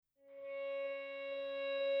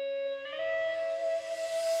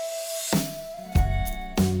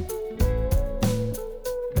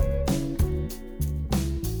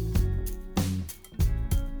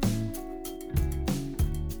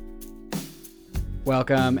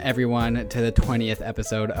Welcome, everyone, to the 20th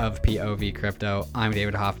episode of POV Crypto. I'm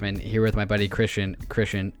David Hoffman, here with my buddy Christian.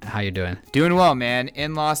 Christian, how you doing? Doing well, man.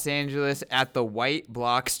 In Los Angeles at the White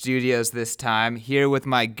Block Studios this time, here with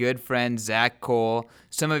my good friend Zach Cole.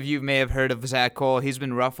 Some of you may have heard of Zach Cole. He's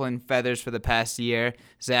been ruffling feathers for the past year.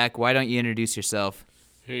 Zach, why don't you introduce yourself?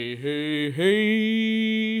 Hey.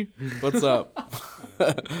 What's up?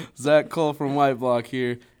 Zach Cole from White Block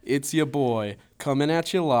here. It's your boy, coming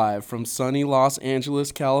at you live from sunny Los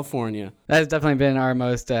Angeles, California. That has definitely been our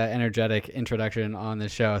most energetic introduction on the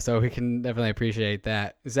show, so we can definitely appreciate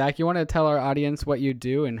that. Zach, you want to tell our audience what you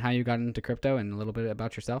do and how you got into crypto and a little bit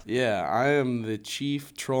about yourself? Yeah, I am the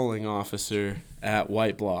chief trolling officer at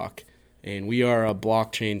White Block, and we are a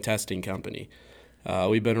blockchain testing company.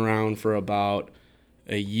 We've been around for about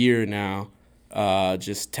a year now,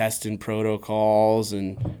 just testing protocols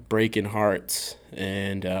and breaking hearts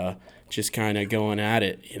and just kind of going at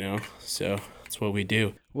it, so that's what we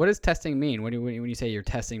do. What does testing mean? When you say you're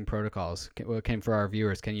testing protocols, for our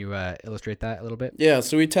viewers, can you illustrate that a little bit? Yeah,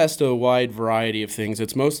 so we test a wide variety of things.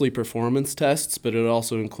 It's mostly performance tests, but it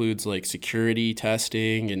also includes like security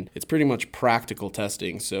testing, and it's pretty much practical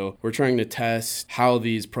testing. So we're trying to test how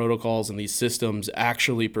these protocols and these systems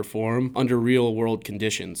actually perform under real world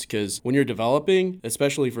conditions. Because when you're developing,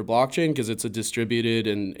 especially for blockchain, because it's a distributed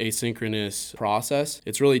and asynchronous process,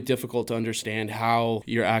 it's really difficult to understand how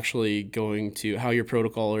you're actually going to, how your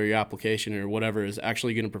protocol or your application or whatever is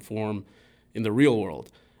actually going to perform in the real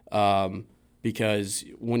world. Because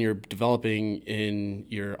when you're developing in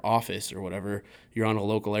your office or whatever, you're on a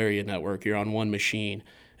local area network, you're on one machine,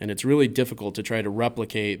 and it's really difficult to try to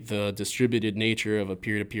replicate the distributed nature of a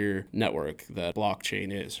peer-to-peer network that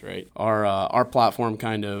blockchain is, right? Our platform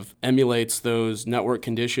kind of emulates those network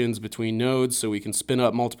conditions between nodes, so we can spin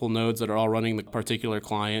up multiple nodes that are all running the particular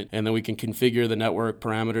client, and then we can configure the network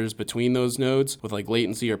parameters between those nodes with like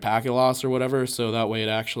latency or packet loss or whatever, so that way it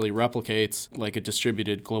actually replicates like a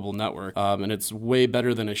distributed global network. And it's way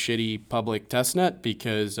better than a shitty public testnet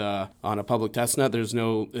because on a public testnet,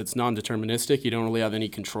 it's non-deterministic. You don't really have any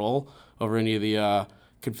control over any of the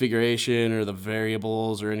configuration or the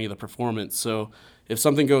variables or any of the performance. So if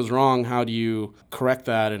something goes wrong, how do you correct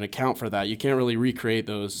that and account for that? You can't really recreate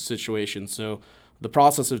those situations. So the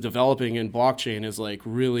process of developing in blockchain is like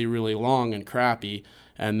really, really long and crappy.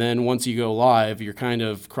 And then once you go live, you're kind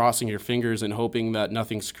of crossing your fingers and hoping that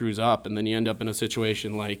nothing screws up. And then you end up in a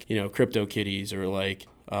situation like, CryptoKitties or like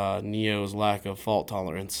Neo's lack of fault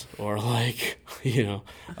tolerance or like,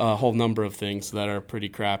 a whole number of things that are pretty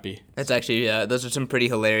crappy. That's actually, those are some pretty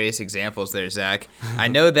hilarious examples there, Zach. I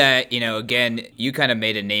know that, again, you kind of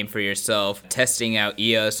made a name for yourself testing out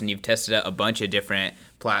EOS, and you've tested out a bunch of different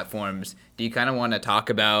platforms. Do you kind of want to talk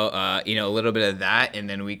about, a little bit of that, and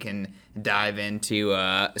then we can dive into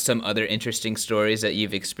some other interesting stories that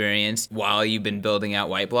you've experienced while you've been building out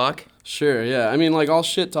White Block? Sure, yeah. I mean, like, all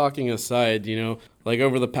shit talking aside, like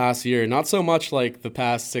over the past year, not so much like the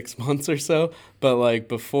past 6 months or so, but like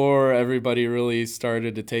before everybody really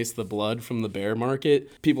started to taste the blood from the bear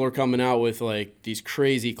market, people are coming out with like these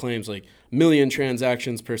crazy claims like 1 million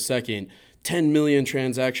transactions per second, 10 million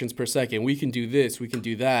transactions per second. We can do this, we can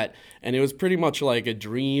do that. And it was pretty much like a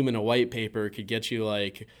dream and a white paper could get you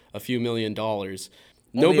like a few $1 million.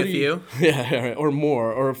 Only a few? Yeah, or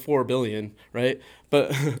more, or 4 billion, right?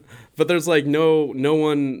 But there's like no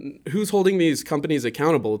one who's holding these companies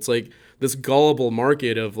accountable. It's like this gullible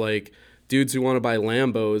market of like dudes who want to buy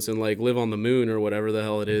Lambos and like live on the moon or whatever the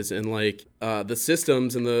hell it is, and like the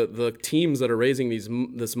systems and the teams that are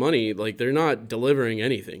raising this money, like they're not delivering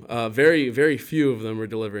anything. Very, very few of them are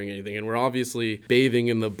delivering anything, and we're obviously bathing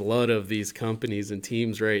in the blood of these companies and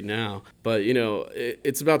teams right now. But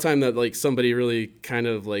it's about time that like somebody really kind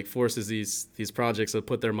of like forces these projects to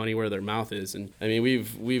put their money where their mouth is. And I mean,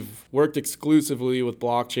 we've worked exclusively with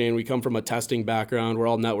blockchain. We come from a testing background. We're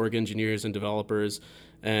all network engineers and developers.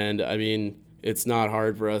 And I mean, it's not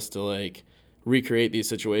hard for us to like recreate these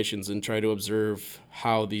situations and try to observe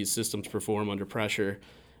how these systems perform under pressure.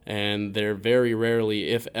 And they're very rarely,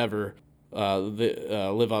 if ever,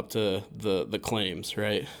 live up to the claims,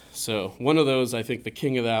 right? So one of those, I think the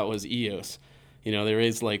king of that was EOS. They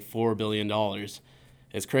raised like $4 billion.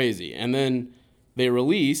 It's crazy. And then they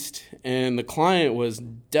released, and the client was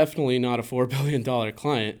definitely not a $4 billion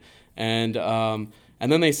client.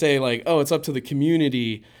 And then they say like, oh, it's up to the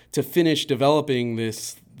community to finish developing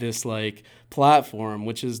this like platform,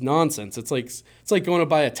 which is nonsense. It's like going to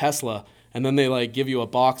buy a Tesla and then they like give you a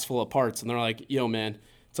box full of parts and they're like, yo man,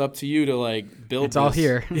 it's up to you to like build it's this. All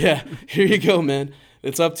here. Yeah, here you go, man.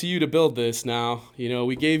 it's up to you to build this now.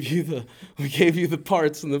 We gave you the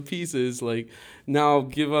parts and the pieces. Like, now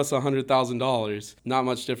give us $100,000. Not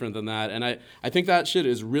much different than that. And I think that shit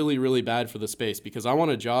is really, really bad for the space, because I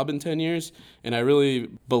want a job in 10 years, and I really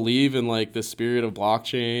believe in like the spirit of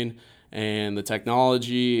blockchain and the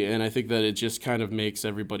technology, and I think that it just kind of makes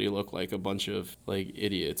everybody look like a bunch of like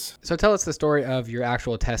idiots. So tell us the story of your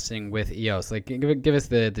actual testing with EOS. Like, give us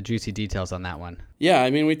the juicy details on that one. Yeah, I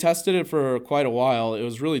mean, we tested it for quite a while. It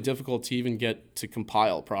was really difficult to even get to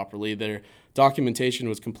compile properly. Their documentation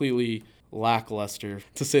was completely lackluster,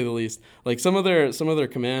 to say the least. Like some of their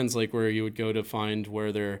commands, like where you would go to find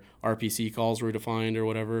where their RPC calls were defined or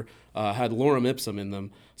whatever, had lorem ipsum in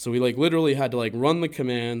them. So we like literally had to like run the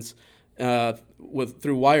commands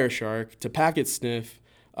through Wireshark to packet sniff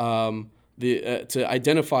to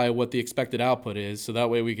identify what the expected output is, so that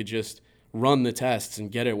way we could just run the tests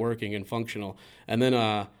and get it working and functional. And then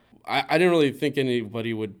I didn't really think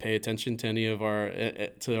anybody would pay attention to any of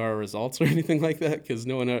our results or anything like that, because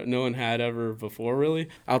no one had ever before, really,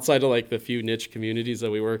 outside of like the few niche communities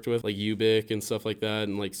that we worked with, like Ubiq and stuff like that,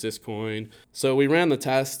 and like Syscoin. So we ran the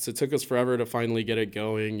tests. It took us forever to finally get it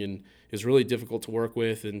going, and it was really difficult to work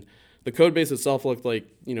with. And the code base itself looked like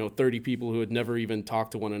 30 people who had never even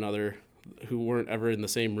talked to one another, who weren't ever in the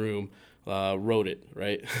same room, wrote it,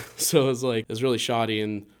 right? So it was really shoddy,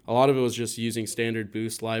 and a lot of it was just using standard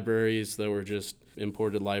Boost libraries that were just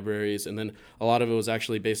imported libraries, and then a lot of it was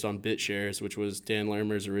actually based on BitShares, which was Dan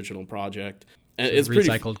Larimer's original project. And So it's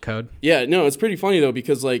recycled code. Yeah, no, it's pretty funny though,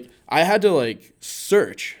 because like I had to like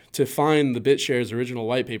search to find the BitShares original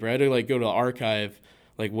white paper. I had to like go to the archive,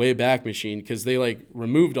 like way back machine, because they like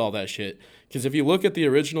removed all that shit. Because if you look at the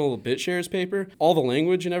original BitShares paper, all the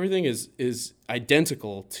language and everything is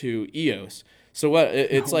identical to EOS. So what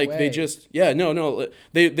it's No like way.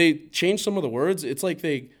 they changed some of the words. It's like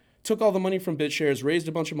they took all the money from BitShares, raised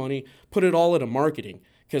a bunch of money, put it all into marketing,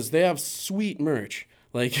 because they have sweet merch.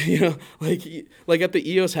 Like like at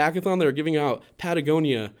the EOS hackathon, they were giving out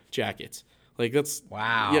Patagonia jackets. Like that's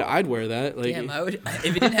Wow. Yeah, I'd wear that. Like, Damn, I would if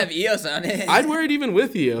it didn't have EOS on it. I'd wear it even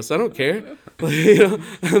with EOS. I don't care.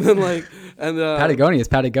 And then Patagonia is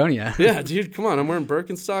Patagonia. yeah, dude, come on. I'm wearing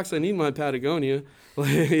Birkenstocks. I need my Patagonia.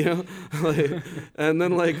 And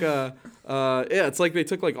then it's like they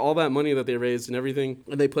took like all that money that they raised and everything,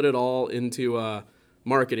 and they put it all into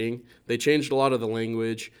marketing. They changed a lot of the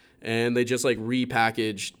language, and they just like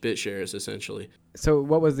repackaged BitShares essentially. So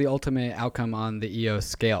what was the ultimate outcome on the EOS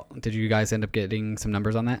scale? Did you guys end up getting some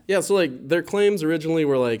numbers on that? Yeah, so like their claims originally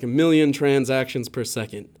were like 1 million transactions per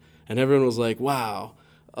second, and everyone was like, wow,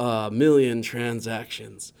 1 million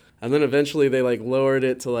transactions. And then eventually they like lowered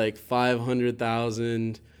it to like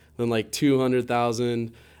 500,000, then like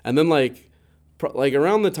 200,000, and then like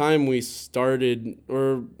around the time we started,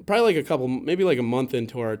 or probably like maybe like a month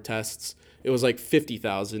into our tests, it was like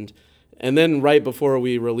 50,000. And then right before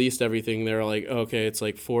we released everything, they were like, okay, it's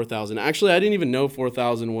like 4,000. Actually, I didn't even know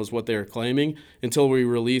 4,000 was what they were claiming until we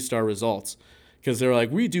released our results. Because they're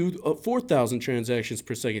like, we do 4,000 transactions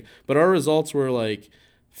per second. But our results were like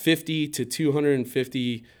 50 to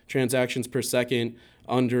 250 transactions per second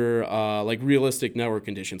under like realistic network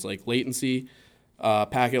conditions, like latency,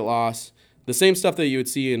 packet loss, the same stuff that you would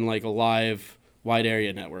see in like a live wide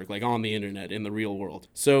area network, like on the internet in the real world.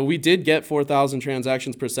 So we did get 4,000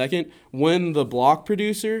 transactions per second when the block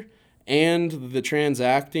producer and the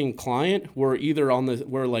transacting client were on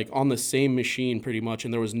the same machine pretty much,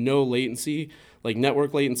 and there was no latency, like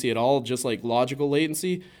network latency at all, just like logical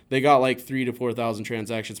latency. They got like 3,000 to 4,000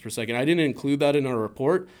 transactions per second. I didn't include that in our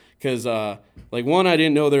report because like one, I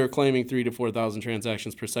didn't know they were claiming 3,000 to 4,000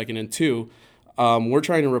 transactions per second, and two, we're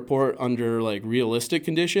trying to report under like realistic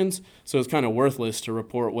conditions, so it's kind of worthless to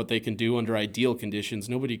report what they can do under ideal conditions.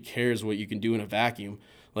 Nobody cares what you can do in a vacuum.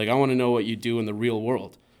 Like, I want to know what you do in the real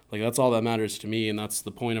world. Like, that's all that matters to me, and that's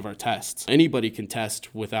the point of our tests. Anybody can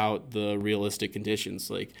test without the realistic conditions.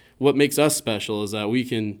 Like, what makes us special is that we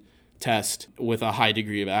can test with a high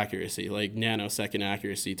degree of accuracy, like nanosecond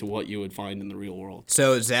accuracy to what you would find in the real world.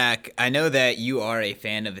 So, Zach, I know that you are a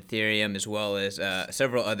fan of Ethereum as well as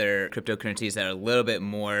several other cryptocurrencies that are a little bit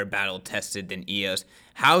more battle-tested than EOS.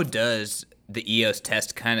 How does the EOS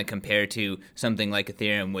test kind of compare to something like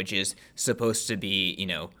Ethereum, which is supposed to be,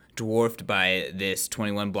 dwarfed by this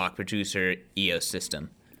 21-block producer EOS system?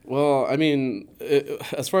 Well, I mean,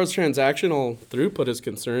 as far as transactional throughput is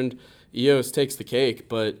concerned, EOS takes the cake,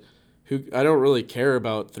 but I don't really care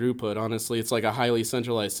about throughput, honestly. It's like a highly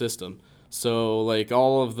centralized system. So like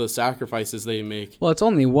all of the sacrifices they make. Well, it's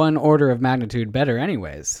only one order of magnitude better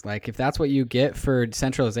anyways. Like if that's what you get for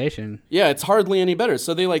decentralization. Yeah, it's hardly any better.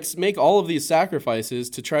 So they like make all of these sacrifices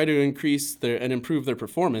to try to increase their and improve their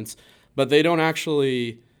performance, but they don't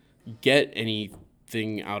actually get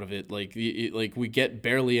anything out of it. Like we get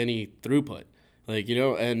barely any throughput. Like,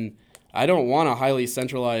 and I don't want a highly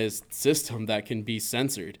centralized system that can be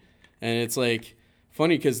censored. And it's like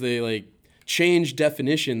funny because they like change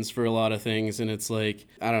definitions for a lot of things, and it's like,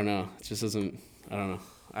 I don't know, it just doesn't, I don't know.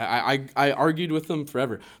 I argued with them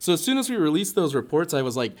forever. So as soon as we released those reports, I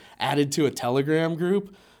was like added to a Telegram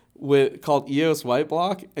group called EOS White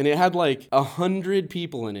Block, and it had like 100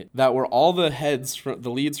 people in it that were all the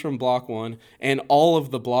leads from Block 1 and all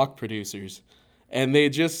of the block producers. And they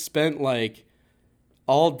just spent like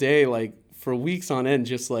all day, like for weeks on end,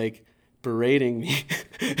 just like berating me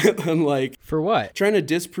and like for what? Trying to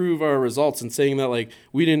disprove our results and saying that like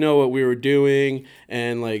we didn't know what we were doing,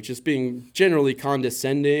 and like just being generally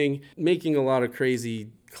condescending, making a lot of crazy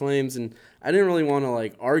claims. And I didn't really want to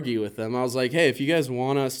like argue with them. I was like, hey, if you guys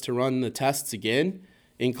want us to run the tests again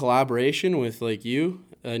in collaboration with like you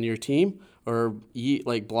and your team, or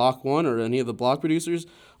like Block 1 or any of the block producers,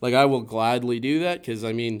 like I will gladly do that. Because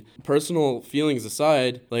I mean, personal feelings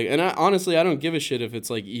aside, like, and honestly I don't give a shit if it's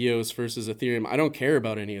like EOS versus Ethereum. I don't care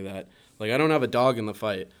about any of that. Like I don't have a dog in the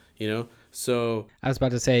fight, So I was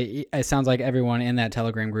about to say, it sounds like everyone in that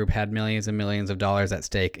Telegram group had millions and millions of dollars at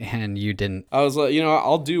stake, and you didn't. I was like,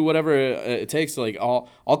 I'll do whatever it takes to like,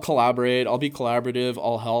 I'll collaborate, I'll be collaborative,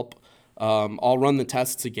 I'll help, I'll run the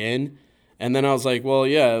tests again. And then I was like, well,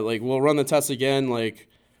 yeah, like we'll run the tests again, like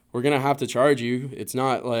we're going to have to charge you. It's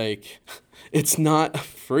not like, it's not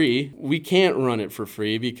free. We can't run it for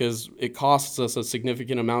free because it costs us a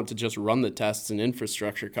significant amount to just run the tests and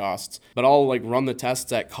infrastructure costs. But I'll like run the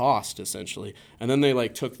tests at cost essentially. And then they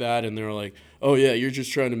like took that and they were like, oh yeah, you're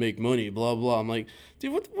just trying to make money, blah, blah. I'm like,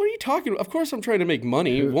 dude, what are you talking about? Of course I'm trying to make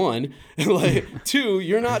money, one. Like, two,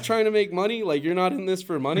 you're not trying to make money? Like, you're not in this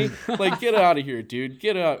for money? Like, get out of here, dude.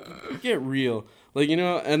 Get out. Get real. Like,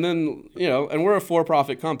 and then, and we're a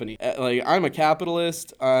for-profit company. Like, I'm a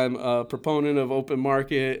capitalist. I'm a proponent of open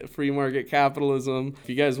market, free market capitalism. If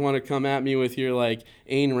you guys want to come at me with your, like,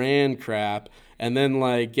 Ayn Rand crap and then,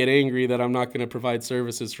 like, get angry that I'm not going to provide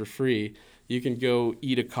services for free, you can go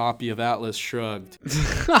eat a copy of Atlas Shrugged.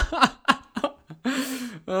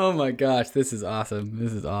 Oh my gosh, this is awesome.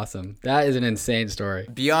 This is awesome. That is an insane story.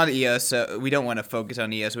 Beyond EOS, we don't want to focus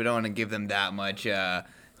on EOS. We don't want to give them that much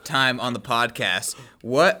time on the podcast.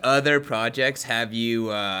 What other projects have you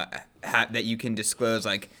that you can disclose,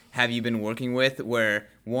 like, have you been working with where,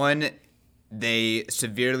 one, they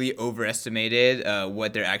severely overestimated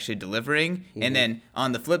what they're actually delivering? Mm-hmm. And then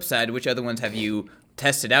on the flip side, which other ones have you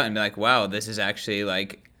tested out and be like, wow, this is actually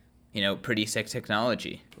like, pretty sick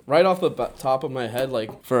technology? Right off the top of my head,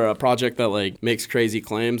 like for a project that like makes crazy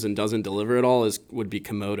claims and doesn't deliver it all would be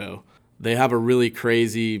Komodo. They have a really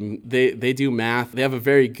crazy, they do math. They have a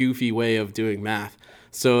very goofy way of doing math.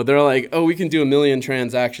 So they're like, oh, we can do 1 million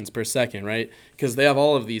transactions per second, right? Because they have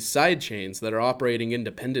all of these side chains that are operating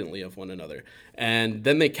independently of one another. And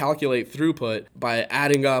then they calculate throughput by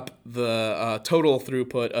adding up the total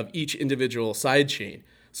throughput of each individual side chain.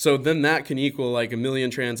 So then that can equal like 1 million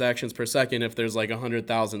transactions per second if there's like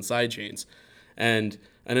 100,000 side chains. And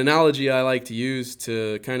an analogy I like to use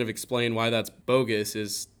to kind of explain why that's bogus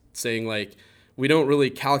is saying like, we don't really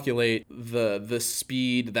calculate the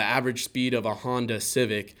speed, the average speed of a Honda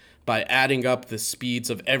Civic by adding up the speeds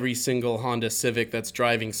of every single Honda Civic that's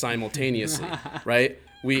driving simultaneously, right?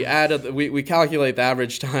 We calculate the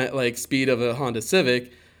average time, like speed of a Honda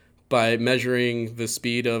Civic by measuring the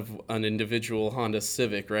speed of an individual Honda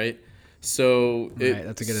Civic, right? So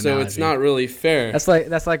that's a good so analogy. It's not really fair. That's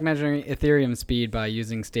like measuring Ethereum speed by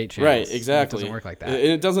using state channels. Right, exactly. It doesn't work like that.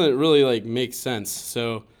 It doesn't really like make sense.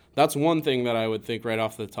 So that's one thing that I would think right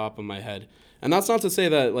off the top of my head. And that's not to say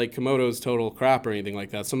that like Komodo's total crap or anything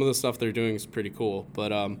like that. Some of the stuff they're doing is pretty cool.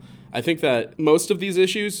 But I think that most of these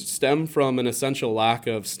issues stem from an essential lack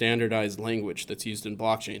of standardized language that's used in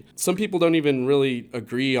blockchain. Some people don't even really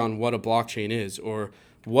agree on what a blockchain is, or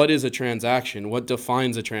what is a transaction, what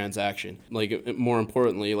defines a transaction. Like, more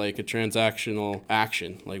importantly, like a transactional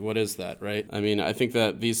action. Like, what is that, right? I mean, I think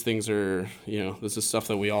that these things are, this is stuff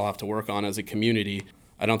that we all have to work on as a community.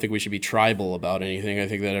 I don't think we should be tribal about anything. I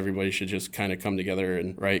think that everybody should just kind of come together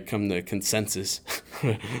and come to consensus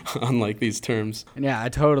on like these terms. Yeah, I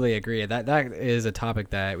totally agree. That is a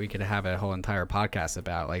topic that we could have a whole entire podcast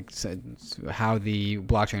about, like how the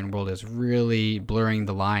blockchain world is really blurring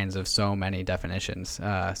the lines of so many definitions.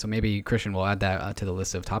 So maybe Christian will add that to the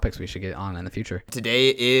list of topics we should get on in the future.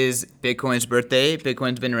 Today is Bitcoin's birthday.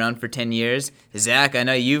 Bitcoin's been around for 10 years. Zach, I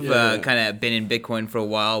know you've kind of been in Bitcoin for a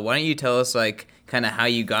while. Why don't you tell us like kind of how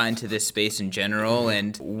you got into this space in general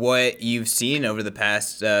and what you've seen over the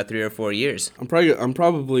past 3 or 4 years? I'm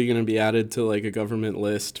probably going to be added to like a government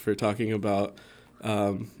list for talking about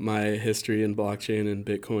my history in blockchain and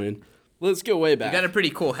Bitcoin. Let's go way back. You got a pretty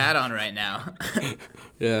cool hat on right now.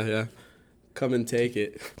 Yeah. Come and take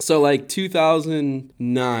it. So like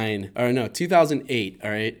 2008,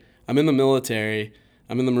 all right? I'm in the military.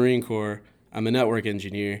 I'm in the Marine Corps. I'm a network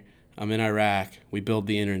engineer. I'm in Iraq. We build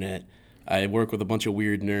the internet. I work with a bunch of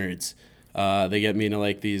weird nerds. They get me into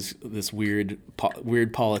like this weird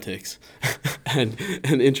politics and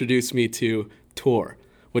introduce me to Tor,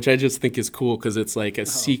 which I just think is cool because it's like a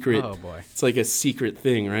secret. Oh boy. It's like a secret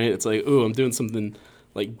thing, right? It's like, ooh, I'm doing something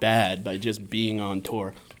like bad by just being on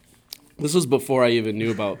Tor. This was before I even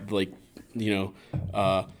knew about like,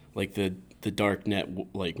 like the dark net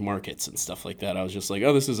like markets and stuff like that. I was just like,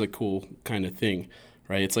 oh, this is a cool kind of thing,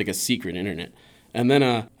 right? It's like a secret internet. And then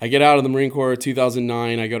I get out of the Marine Corps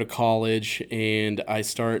 2009. I go to college and I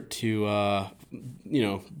start to,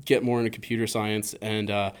 get more into computer science.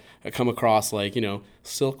 And I come across like,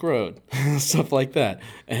 Silk Road, stuff like that.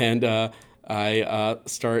 And I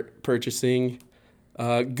start purchasing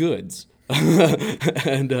goods.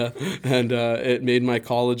 and it made my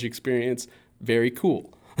college experience very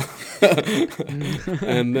cool.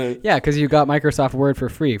 And yeah, because you got Microsoft Word for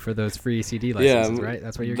free for those free CD licenses, right?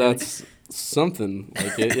 That's what you're getting? That's something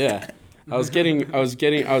like it, yeah. I was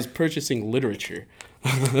purchasing literature.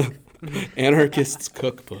 Anarchist's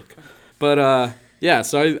Cookbook. But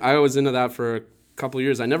so I was into that for a couple of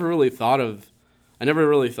years. I never really thought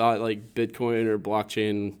like Bitcoin or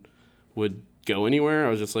blockchain would go anywhere. I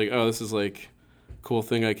was just like, oh, this is like a cool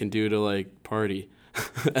thing I can do to like party.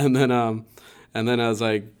 And then as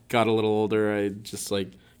I got a little older, I just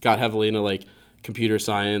like got heavily into like computer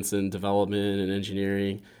science and development and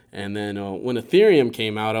engineering. And then when Ethereum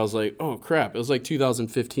came out, I was like, oh crap, it was like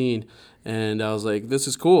 2015. And I was like, this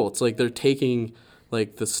is cool. It's like they're taking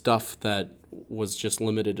like the stuff that was just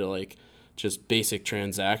limited to like just basic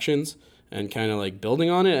transactions and kind of like building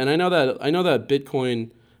on it. And I know that Bitcoin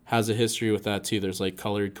has a history with that too. There's like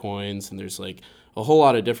colored coins and there's like a whole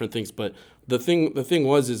lot of different things. But the thing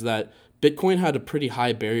is that Bitcoin had a pretty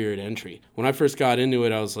high barrier to entry. When I first got into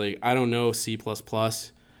it, I was like, I don't know C++,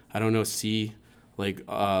 I don't know C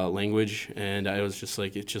language, and I was just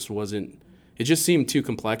like, it just seemed too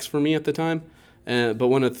complex for me at the time. But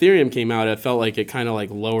when Ethereum came out, it felt like it kind of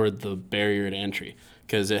like lowered the barrier to entry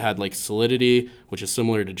because it had like Solidity, which is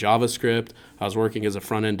similar to JavaScript. I was working as a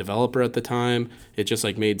front-end developer at the time. It just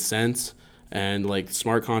like made sense. And like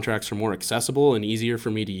smart contracts are more accessible and easier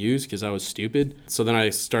for me to use because I was stupid. So then I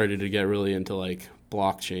started to get really into like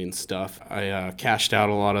blockchain stuff. I cashed out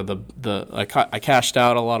a lot of the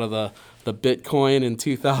Bitcoin in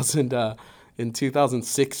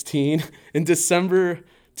 2016. In December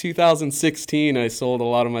 2016, I sold a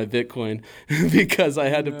lot of my Bitcoin because I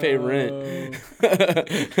had to pay rent.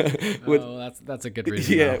 That's a good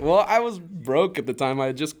reason. Yeah, well, I was broke at the time. I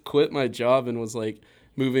had just quit my job and was like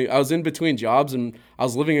moving. I was in between jobs and I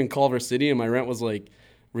was living in Culver City and my rent was like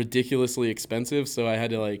ridiculously expensive, so I had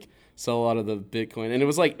to like sell a lot of the Bitcoin. And it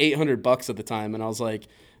was like $800 at the time, and I was like,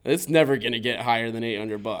 it's never going to get higher than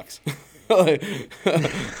 $800.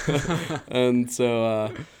 And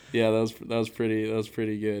so that was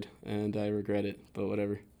pretty good, and I regret it, but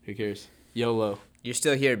whatever. Who cares? YOLO. You're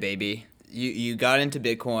still here, baby. You got into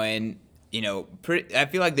Bitcoin. I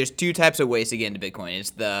feel like there's two types of ways to get into Bitcoin.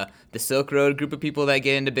 It's the Silk Road group of people that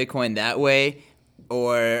get into Bitcoin that way,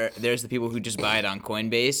 or there's the people who just buy it on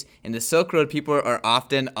Coinbase. And the Silk Road people are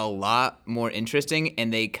often a lot more interesting,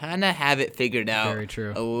 and they kind of have it figured out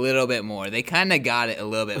a little bit more. They kind of got it a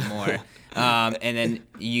little bit more. And then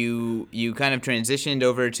you kind of transitioned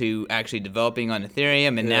over to actually developing on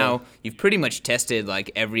Ethereum, and now you've pretty much tested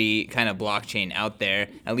like every kind of blockchain out there,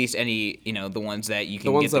 at least any, the ones that you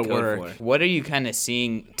can get the code for. What are you kind of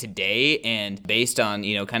seeing today? And based on,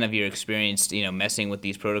 kind of your experience, messing with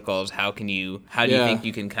these protocols, how do you think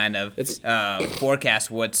you can kind of forecast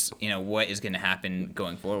what is going to happen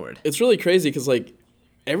going forward? It's really crazy because like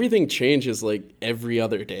everything changes like every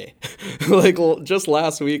other day. Like just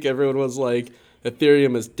last week, everyone was like,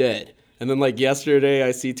 Ethereum is dead. And then like yesterday,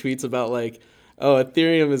 I see tweets about like, oh,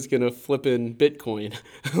 Ethereum is gonna flip in Bitcoin,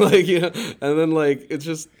 like, you know, and then like it's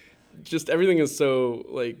just everything is so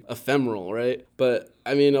like ephemeral, right? But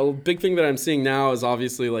I mean, a big thing that I'm seeing now is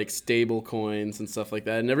obviously like stable coins and stuff like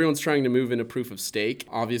that, and everyone's trying to move into proof of stake.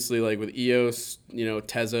 Obviously, like with EOS, you know,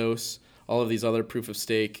 Tezos, all of these other proof of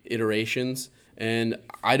stake iterations, and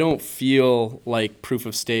I don't feel like proof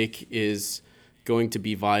of stake is going to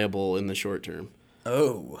be viable in the short term.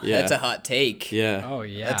 Oh, Yeah. that's a hot take. Yeah. Oh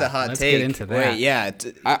yeah, That's a hot Let's take. get into that. Wait, yeah.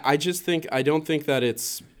 I don't think that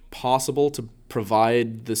it's possible to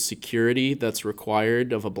provide the security that's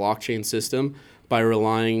required of a blockchain system by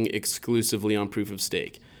relying exclusively on proof of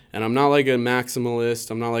stake. And I'm not like a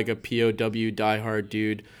maximalist. I'm not like a POW diehard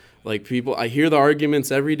dude. Like people, I hear the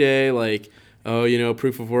arguments every day, like, oh, you know,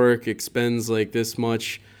 proof of work expends like this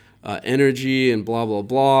much energy and blah, blah,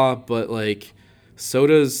 blah. But like, so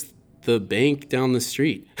does the bank down the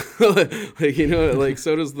street. Like, you know, like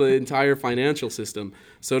so does the entire financial system.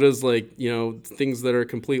 So does like, you know, things that are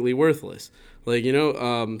completely worthless. Like, you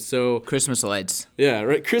know, so Christmas lights. yeah,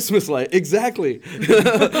 right. Christmas light. Exactly.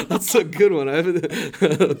 That's a good one. I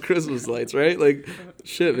have Christmas lights, right? Like,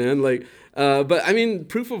 shit, man. Like, but I mean,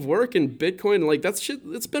 proof of work and Bitcoin, like that's shit.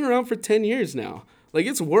 It's been around for 10 years now. Like,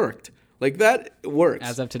 it's worked. Like that works.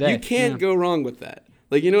 As of today, You can't yeah. go wrong with that.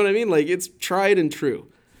 Like, you know what I mean? Like, it's tried and true.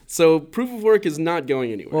 So proof of work is not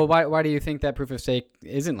going anywhere. Well, why do you think that proof of stake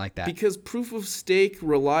isn't like that? Because proof of stake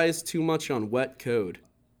relies too much on wet code.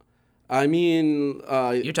 I mean,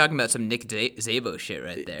 You're talking about some Nick Szabo shit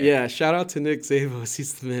right there. yeah, shout out to Nick Szabo.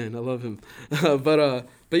 He's the man. I love him. But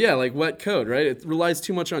yeah, like wet code, right? It relies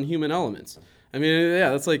too much on human elements. I mean, yeah,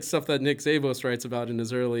 that's like stuff that Nick Szabo writes about in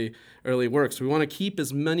his early works. We want to keep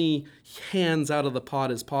as many hands out of the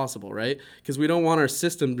pot as possible, right? Because we don't want our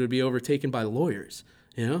system to be overtaken by lawyers.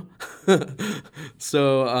 You know?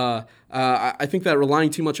 So I think that relying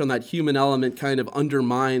too much on that human element kind of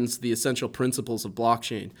undermines the essential principles of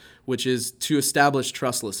blockchain, which is to establish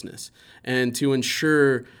trustlessness and to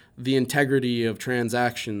ensure the integrity of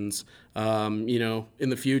transactions, you know, in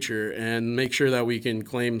the future, and make sure that we can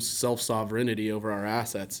claim self-sovereignty over our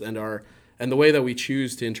assets and the way that we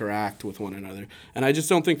choose to interact with one another. And I just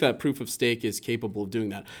don't think that proof of stake is capable of doing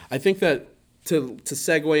that. I think that to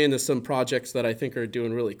segue into some projects that I think are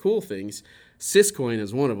doing really cool things, Syscoin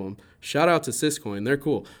is one of them. Shout out to Syscoin, they're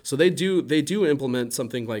cool. So they do implement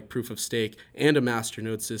something like proof of stake and a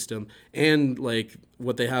masternode system, and like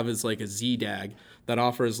what they have is like a ZDAG that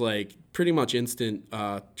offers like pretty much instant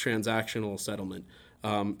transactional settlement.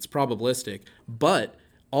 It's probabilistic, but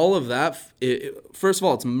all of that, first of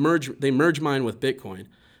all, they merge mine with Bitcoin,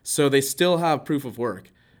 so they still have proof of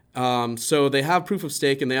work. So they have proof of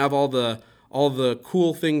stake and they have all the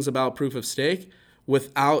cool things about proof of stake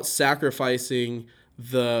without sacrificing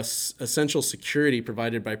the essential security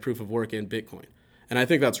provided by proof of work and Bitcoin. And I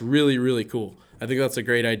think that's really, really cool. I think that's a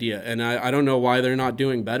great idea. And I don't know why they're not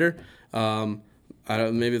doing better.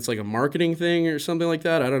 Maybe it's like a marketing thing or something like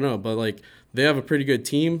that. I don't know. But like they have a pretty good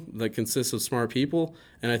team that consists of smart people.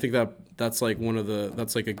 And I think that's like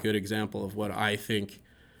that's like a good example of what I think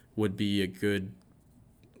would be a good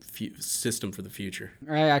system for the future.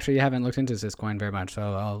 I actually haven't looked into Syscoin very much, so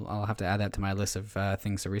I'll have to add that to my list of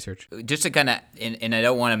things to research. Just to kind of, and I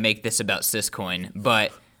don't want to make this about Syscoin,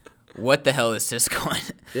 but what the hell is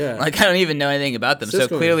Syscoin? Yeah. Like, I don't even know anything about them. So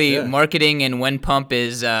Syscoin, clearly yeah. Marketing and when pump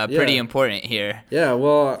is pretty important here. Yeah,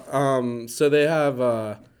 well, so they have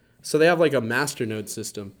like a masternode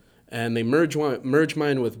system, and they merge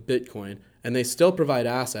mine with Bitcoin, and they still provide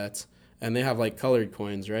assets, and they have like colored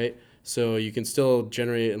coins, right? So you can still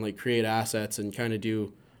generate and like create assets and kind of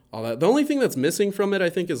do all that. The only thing that's missing from it, I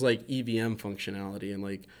think, is like EVM functionality and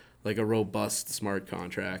like a robust smart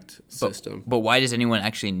contract system. But why does anyone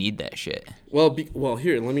actually need that shit? Well,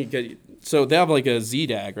 here, let me get you. So they have like a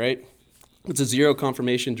ZDAG, right? It's a zero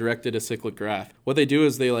confirmation directed acyclic graph. What they do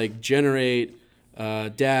is they like generate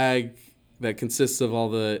DAG that consists of all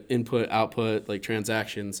the input, output, like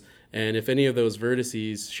transactions. And if any of those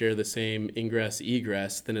vertices share the same ingress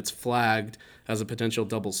egress, then it's flagged as a potential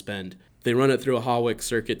double spend. They run it through a Hawick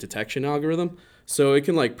circuit detection algorithm, so it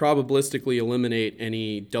can like probabilistically eliminate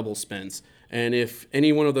any double spends. And if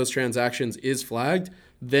any one of those transactions is flagged,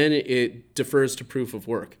 then it defers to proof of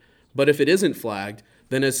work. But if it isn't flagged,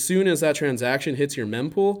 then as soon as that transaction hits your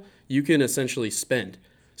mempool, you can essentially spend.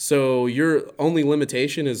 So your only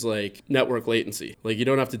limitation is like network latency. Like you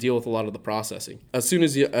don't have to deal with a lot of the processing. As soon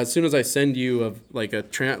as I send you like a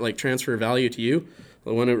transfer value to you,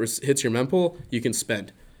 when it hits your mempool, you can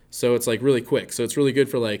spend. So it's like really quick. So it's really good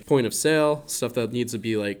for like point of sale stuff that needs to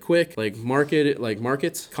be like quick, like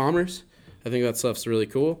markets, commerce. I think that stuff's really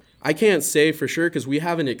cool. I can't say for sure because we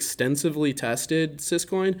haven't extensively tested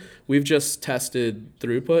Syscoin. We've just tested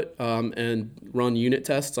throughput and run unit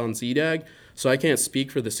tests on CDAG. So I can't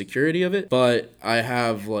speak for the security of it, but I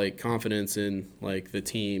have like confidence in like the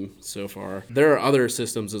team so far. There are other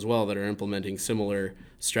systems as well that are implementing similar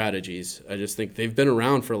strategies. I just think they've been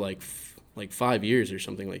around for like 5 years or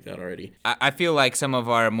something like that already. I feel like some of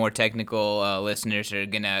our more technical listeners are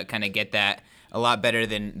gonna kind of get that a lot better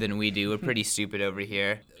than we do. We're pretty stupid over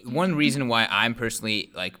here. One reason why I'm personally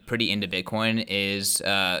like pretty into Bitcoin is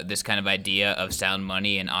this kind of idea of sound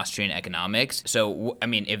money and Austrian economics. So, I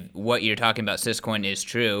mean, if what you're talking about, Syscoin, is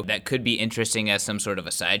true, that could be interesting as some sort of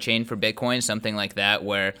a sidechain for Bitcoin, something like that,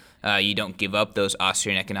 where you don't give up those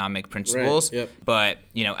Austrian economic principles. Right, yep. But,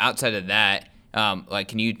 outside of that,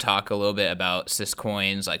 can you talk a little bit about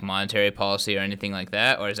Syscoin's like monetary policy or anything like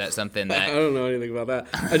that, or is that something that I don't know anything about that.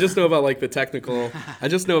 I just know about like the technical. I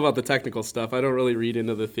just know about the technical stuff. I don't really read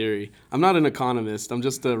into the theory. I'm not an economist. I'm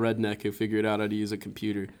just a redneck who figured out how to use a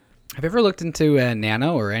computer. Have you ever looked into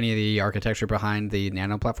Nano or any of the architecture behind the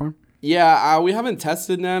Nano platform? Yeah, we haven't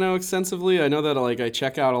tested Nano extensively. I know that like I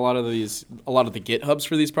check out a lot of the GitHubs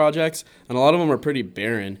for these projects, and a lot of them are pretty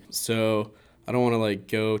barren. So I don't want to like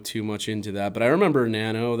go too much into that, but I remember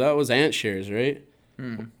Nano. That was AntShares, right?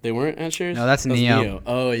 They weren't AntShares? No, that's Neo.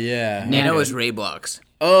 Oh yeah. Nano is Rayblocks.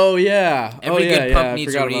 Oh yeah. Every good pump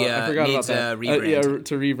needs I a forgot about that. rebrand.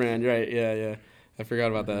 To rebrand, right? Yeah. I forgot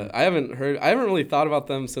about that. I haven't really thought about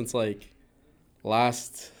them since this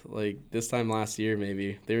time last year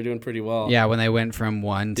maybe. They were doing pretty well. Yeah, when they went from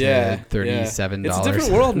 $1 to $37. It's a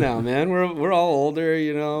different world now, man. We're all older,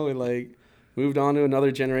 We like moved on to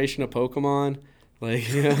another generation of Pokemon.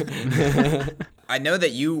 I know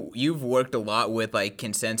that you've worked a lot with like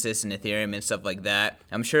Consensus and Ethereum and stuff like that.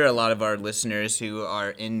 I'm sure a lot of our listeners who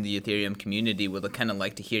are in the Ethereum community would kind of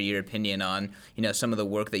like to hear your opinion on, some of the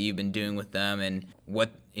work that you've been doing with them and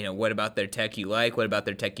what about their tech you like, what about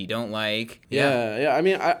their tech you don't like. Yeah. I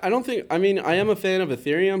mean, I am a fan of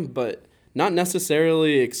Ethereum, but not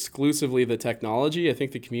necessarily exclusively the technology. I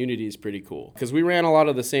think the community is pretty cool because we ran a lot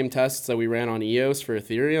of the same tests that we ran on EOS for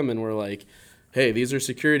Ethereum, and we're like, hey, these are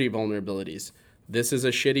security vulnerabilities. This is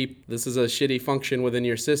a shitty function within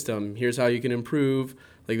your system. Here's how you can improve.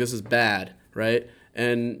 Like, this is bad, right?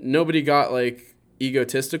 And nobody got like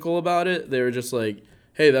egotistical about it. They were just like,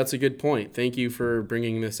 hey, that's a good point. Thank you for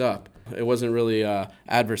bringing this up. It wasn't really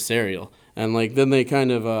adversarial. And like then they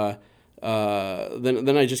kind of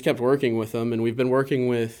then I just kept working with them, and we've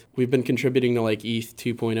been contributing to like ETH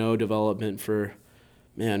 2.0 development for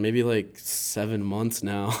maybe like 7 months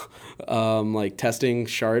now, like testing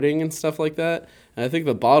sharding and stuff like that. And I think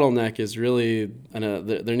the bottleneck is really,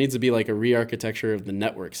 there needs to be like a re-architecture of the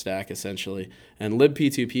network stack essentially. And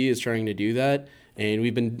libp2p is trying to do that. And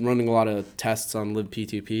we've been running a lot of tests on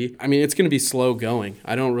libp2p. I mean, it's going to be slow going.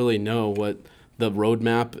 I don't really know what the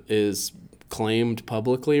roadmap is claimed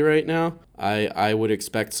publicly right now. I would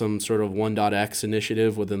expect some sort of 1.x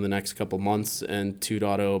initiative within the next couple months, and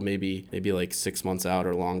 2.0 maybe like 6 months out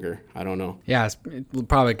or longer. I don't know. Yeah, it's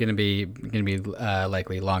probably going to be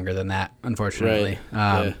likely longer than that, unfortunately.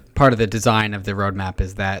 Right. Part of the design of the roadmap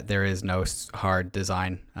is that there is no hard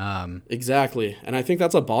design. Exactly, and I think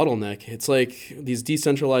that's a bottleneck. It's like these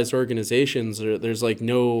decentralized organizations, there's like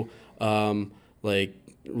no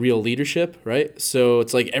real leadership, right? So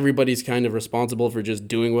it's like everybody's kind of responsible for just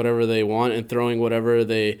doing whatever they want and throwing whatever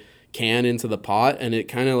they can into the pot, and it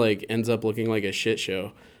kind of like ends up looking like a shit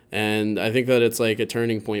show. And I think that it's like a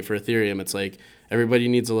turning point for Ethereum. It's like everybody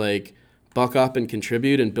needs to like buck up and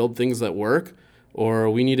contribute and build things that work, or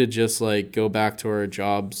we need to just like go back to our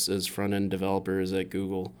jobs as front-end developers at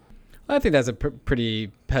Google. I think that's a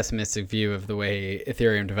pretty pessimistic view of the way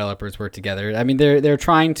Ethereum developers work together. I mean, they're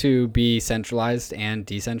trying to be centralized and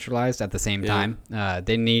decentralized at the same time.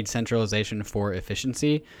 They need centralization for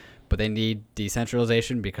efficiency, but they need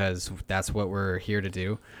decentralization because that's what we're here to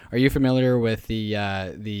do. Are you familiar with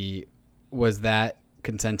was that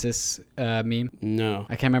Consensus meme? No.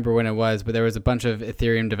 I can't remember when it was, but there was a bunch of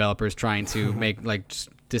Ethereum developers trying to make just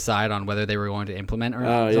decide on whether they were going to implement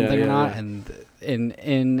or something or not. And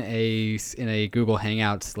in a Google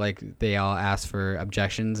Hangouts, like they all asked for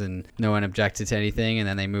objections and no one objected to anything, and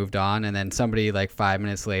then they moved on, and then somebody like 5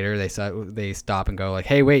 minutes later they stop and go like,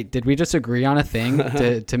 hey, wait, did we just agree on a thing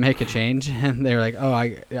to make a change? And they're like, oh,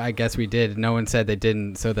 I guess we did. No one said they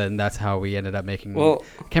didn't, so then that's how we ended up making. Well,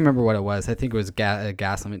 I can't remember what it was. I think it was a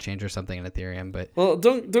gas limit change or something in Ethereum. But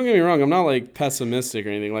don't get me wrong, I'm not like pessimistic or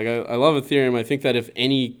anything. Like I love Ethereum. I think that if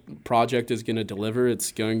any project is going to deliver,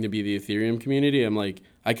 it's going to be the Ethereum community.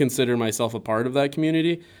 I consider myself a part of that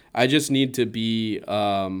community. I just need to be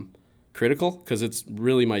critical because it's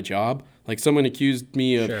really my job. Like someone accused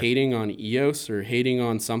me of Sure. hating on EOS or hating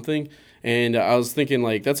on something. And I was thinking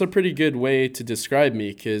like, that's a pretty good way to describe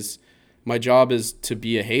me because my job is to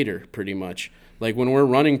be a hater pretty much. Like when we're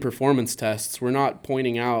running performance tests, we're not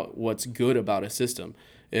pointing out what's good about a system.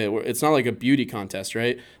 It's not like a beauty contest,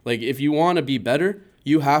 right? Like if you want to be better,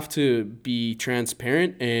 you have to be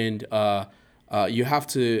transparent and you have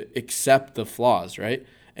to accept the flaws, right?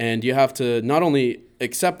 And you have to not only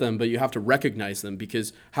accept them, but you have to recognize them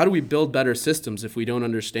because how do we build better systems if we don't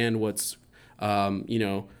understand what's,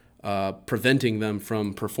 preventing them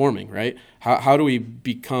from performing, right? How do we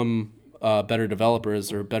become better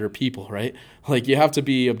developers or better people, right? Like you have to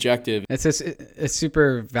be objective. It's a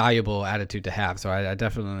super valuable attitude to have. So I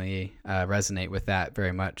definitely resonate with that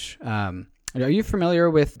very much. Are you familiar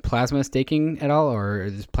with Plasma staking at all, or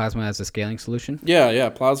is Plasma as a scaling solution? Yeah,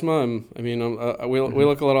 Plasma. We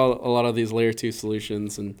look at a lot of these layer 2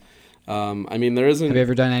 solutions, and there isn't. Have you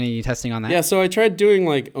ever done any testing on that? Yeah, so I tried doing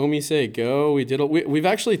like Omise Go. We've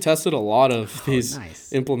actually tested a lot of these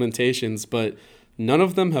implementations, but none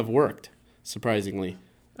of them have worked, surprisingly.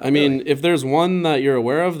 Really? If there's one that you're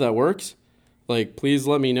aware of that works, like please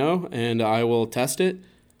let me know and I will test it.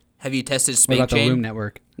 Have you tested SpankChain? What about the Loom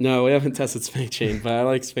network? No, we haven't tested SpankChain, but I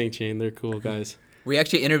like SpankChain. They're cool guys. We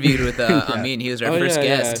actually interviewed with Amin. He was our first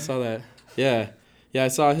guest. Yeah, I saw that. Yeah, I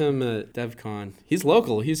saw him at DevCon. He's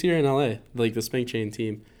local. He's here in LA, like the SpankChain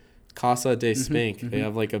team. Casa de Spank. They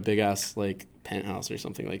have like a big ass like penthouse or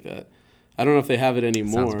something like that. I don't know if they have it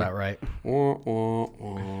anymore. Sounds about right.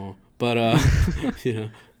 But yeah,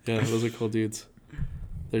 those are cool dudes.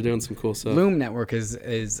 They're doing some cool stuff. Loom network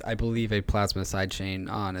is I believe a Plasma sidechain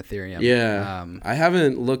on Ethereum. Yeah, I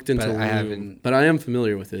haven't looked into Loom, but I am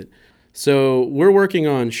familiar with it. So we're working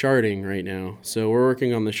on sharding right now. So we're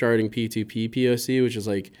working on the sharding P2P POC, which is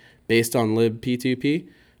like based on libp2p.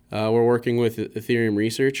 We're working with Ethereum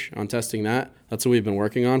Research on testing that. That's what we've been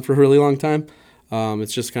working on for a really long time.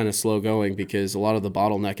 It's just kind of slow going because a lot of the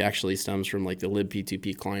bottleneck actually stems from like the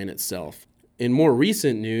libp2p client itself. In more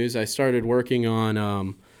recent news, I started working with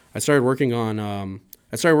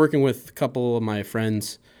a couple of my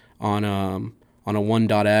friends on a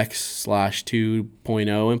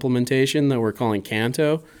 1.x/2.0 implementation that we're calling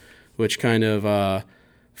Canto, which kind of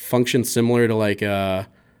functions similar to like a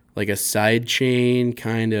sidechain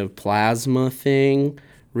kind of Plasma thing.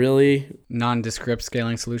 Really nondescript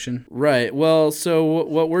scaling solution. Right. Well, so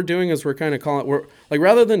what we're doing is we're kind of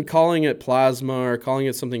rather than calling it Plasma or calling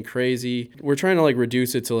it something crazy, we're trying to like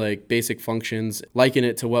reduce it to like basic functions, liken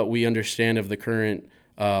it to what we understand of the current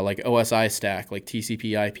like OSI stack, like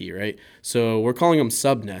TCP IP, right? So we're calling them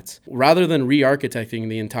subnets. Rather than re-architecting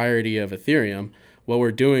the entirety of Ethereum, what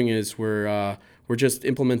we're doing is we're just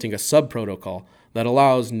implementing a sub protocol that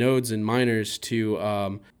allows nodes and miners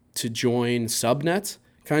to join subnets,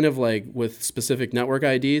 kind of like with specific network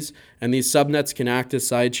IDs. And these subnets can act as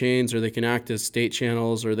side chains, or they can act as state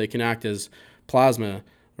channels, or they can act as Plasma,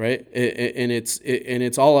 right? And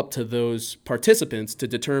it's all up to those participants to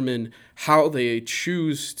determine how they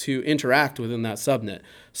choose to interact within that subnet.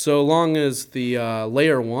 So long as the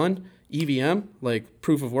layer 1 EVM, like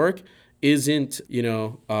proof of work, isn't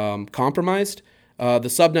compromised, the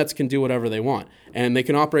subnets can do whatever they want, and they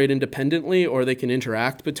can operate independently or they can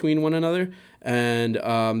interact between one another, and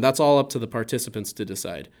that's all up to the participants to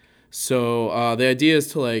decide. So the idea is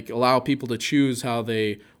to like allow people to choose how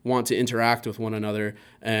they want to interact with one another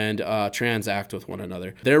and transact with one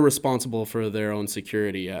another. They're responsible for their own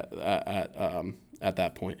security at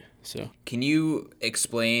that point. So can you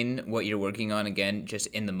explain what you're working on again, just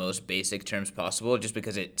in the most basic terms possible, just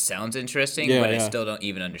because it sounds interesting, I still don't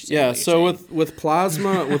even understand. Yeah, so with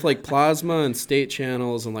Plasma, with like Plasma and state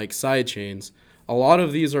channels and like side chains, a lot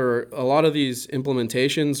of these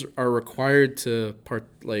implementations are required to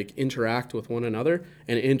interact with one another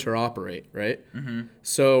and interoperate, right? Mm-hmm.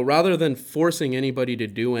 So rather than forcing anybody to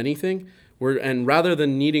do anything, rather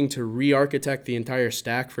than needing to re-architect the entire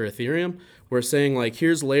stack for Ethereum, we're saying like,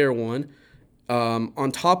 here's layer 1.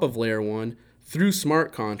 On top of layer 1, through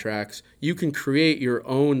smart contracts, you can create your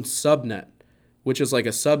own subnet, which is like a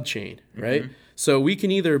subchain, right? Mm-hmm. So we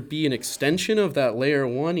can either be an extension of that layer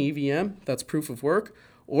 1 EVM, that's proof of work,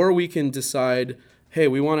 or we can decide, hey,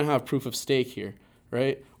 we want to have proof of stake here,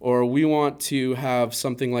 right? Or we want to have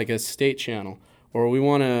something like a state channel, or we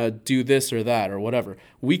want to do this or that or whatever.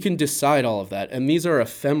 We can decide all of that. And these are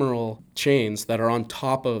ephemeral chains that are on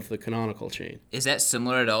top of the canonical chain. Is that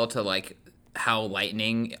similar at all to like how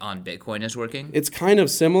Lightning on Bitcoin is working? It's kind of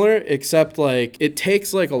similar, except like it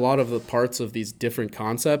takes like a lot of the parts of these different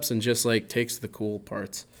concepts and just like takes the cool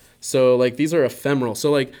parts. So like these are ephemeral.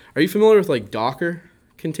 So like, are you familiar with like Docker?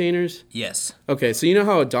 containers? Yes. Okay, so you know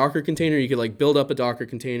how a Docker container, you could like build up a Docker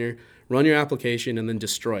container, run your application, and then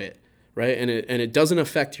destroy it, right? And it doesn't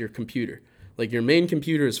affect your computer. Like your main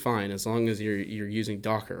computer is fine as long as you're using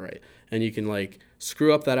Docker, right? And you can like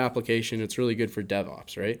screw up that application. It's really good for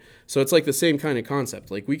DevOps, right? So it's like the same kind of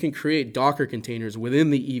concept. Like we can create Docker containers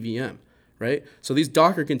within the EVM, right? So these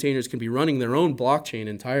Docker containers can be running their own blockchain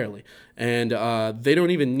entirely. And they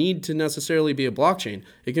don't even need to necessarily be a blockchain.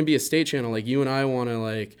 It can be a state channel. Like you and I want to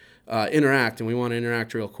like interact, and we want to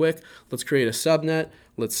interact real quick. Let's create a subnet.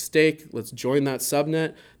 Let's stake. Let's join that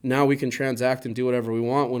subnet. Now we can transact and do whatever we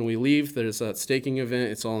want. When we leave, there's that staking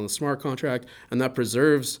event. It's all in the smart contract, and that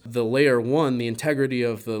preserves the layer one, the integrity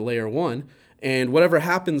of the layer one. And whatever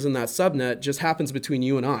happens in that subnet just happens between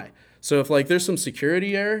you and I. So if like there's some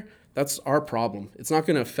security error, that's our problem. It's not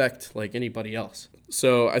going to affect like anybody else.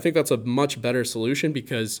 So I think that's a much better solution,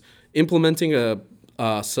 because implementing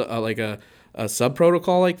a sub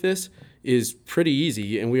protocol like this is pretty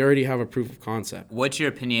easy, and we already have a proof of concept. What's your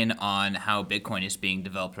opinion on how Bitcoin is being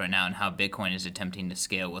developed right now and how Bitcoin is attempting to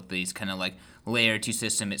scale with these kind of like layer 2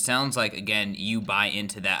 system? It sounds like, again, you buy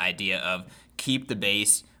into that idea of keep the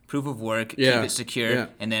base, proof of work, keep it secure,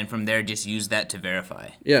 and then from there just use that to verify.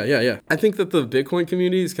 Yeah. I think that the Bitcoin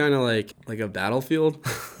community is kind of like a battlefield.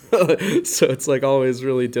 So it's like always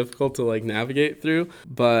really difficult to like navigate through.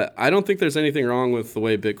 But I don't think there's anything wrong with the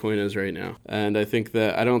way Bitcoin is right now. And I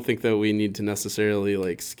don't think that we need to necessarily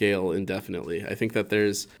like scale indefinitely. I think that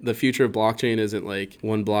the future of blockchain isn't like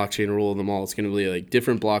one blockchain rule them all. It's going to be like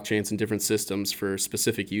different blockchains and different systems for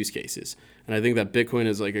specific use cases. And I think that Bitcoin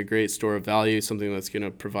is like a great store of value, something that's going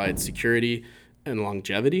to provide security and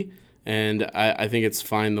longevity. And I think it's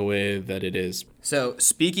fine the way that it is. So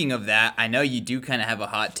speaking of that, I know you do kind of have a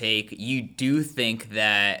hot take. You do think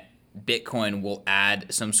that Bitcoin will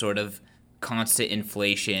add some sort of constant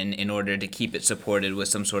inflation in order to keep it supported with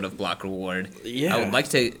some sort of block reward. Yeah. I would like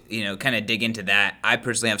to, kind of dig into that. I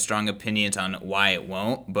personally have strong opinions on why it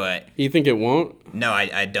won't, but... You think it won't? No,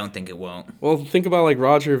 I don't think it won't. Well, think about like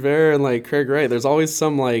Roger Ver and like Craig Wright. There's always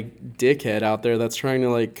some like dickhead out there that's trying to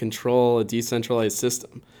like control a decentralized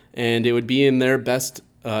system. And it would be in their best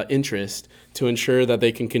interest to ensure that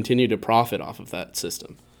they can continue to profit off of that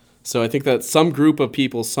system. So I think that some group of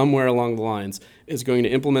people somewhere along the lines is going to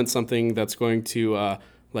implement something that's going to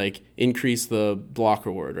like increase the block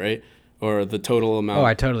reward, right? Or the total amount. Oh,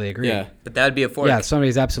 I totally agree. Yeah. But that would be a fork. Yeah,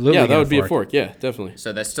 somebody's absolutely Yeah, that would be fork. a fork. Yeah, definitely.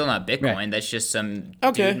 So that's still not Bitcoin. Right. That's just some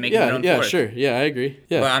Okay. dude making their own fork. Sure. Yeah, I agree.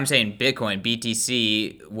 Yeah. Well, I'm saying Bitcoin,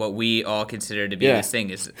 BTC, what we all consider to be Yeah. this thing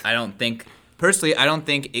is, I don't think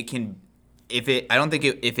it can, if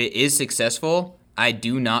it is successful, I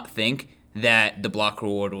do not think that the block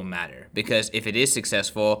reward will matter. Because if it is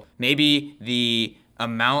successful, maybe the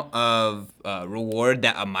amount of reward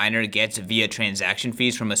that a miner gets via transaction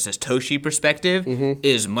fees from a Satoshi perspective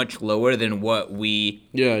is much lower than what we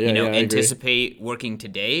I agree. anticipate working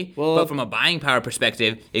today. Well, but from a buying power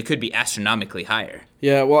perspective, it could be astronomically higher.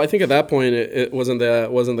 Yeah, well, I think at that point it wasn't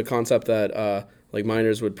the concept that like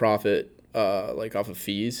miners would profit like off of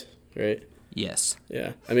fees, right? Yes.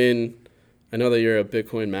 Yeah, I mean, I know that you're a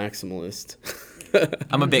Bitcoin maximalist.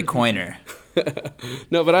 I'm a Bitcoiner.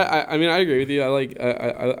 No, but I mean I agree with you.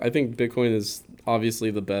 I think Bitcoin is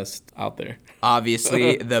obviously the best out there.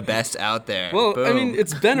 Obviously the best out there. Well, Boom. I mean,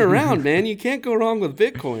 it's been around, man. You can't go wrong with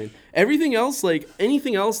Bitcoin. Everything else, like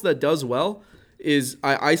anything else that does well, is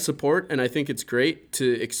I support, and I think it's great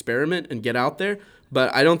to experiment and get out there.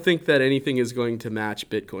 But I don't think that anything is going to match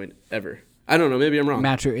Bitcoin ever. I don't know. Maybe I'm wrong.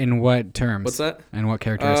 Match in what terms? What's that? And what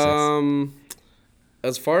characteristics?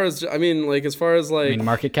 As far as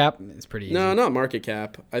Market cap is pretty easy. No, not market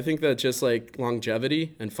cap. I think that just like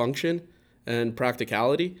longevity and function and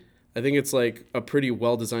practicality, I think it's like a pretty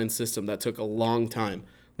well-designed system that took a long time.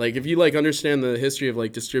 Like if you like understand the history of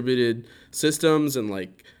like distributed systems and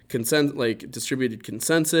like distributed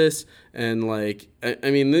consensus and like, I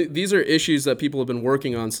mean, these are issues that people have been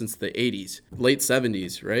working on since the 80s, late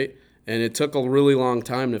 70s, right? And it took a really long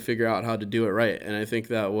time to figure out how to do it right. And I think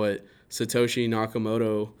that what Satoshi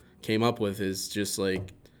Nakamoto came up with is just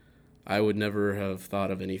like, I would never have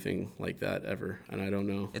thought of anything like that ever, and I don't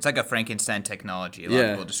know. It's like a Frankenstein technology. A lot of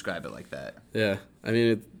people describe it like that. Yeah, I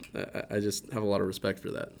mean, I just have a lot of respect for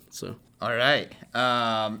that. So. All right.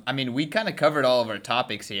 I mean, we kind of covered all of our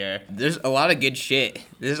topics here. There's a lot of good shit.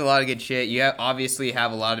 You obviously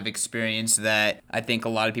have a lot of experience that I think a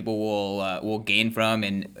lot of people will gain from,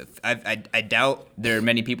 and I doubt there are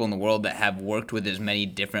many people in the world that have worked with as many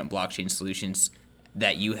different blockchain solutions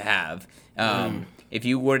that you have. If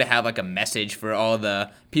you were to have like a message for all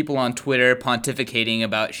the people on Twitter pontificating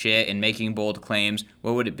about shit and making bold claims,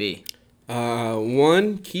 what would it be?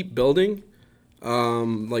 One, keep building,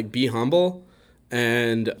 like be humble,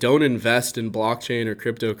 and don't invest in blockchain or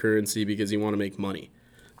cryptocurrency because you want to make money.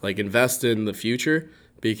 Like invest in the future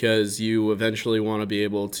because you eventually want to be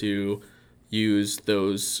able to use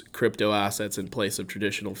those crypto assets in place of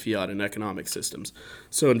traditional fiat and economic systems.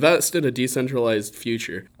 So invest in a decentralized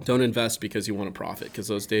future. Don't invest because you want to profit, because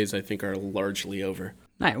those days I think are largely over.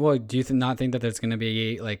 Right. Well, do you not think that there's going to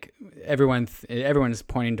be like everyone's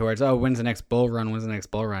pointing towards, oh, when's the next bull run? When's the next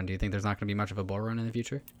bull run? Do you think there's not going to be much of a bull run in the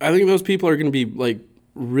future? I think those people are going to be like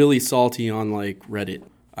really salty on like Reddit.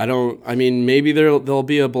 I mean, maybe there'll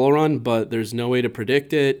be a bull run, but there's no way to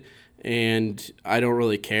predict it, and I don't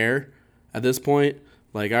really care at this point.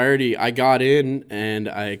 Like I got in and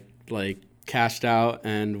I like cashed out,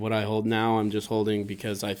 and what I hold now I'm just holding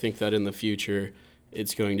because I think that in the future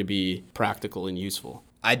it's going to be practical and useful.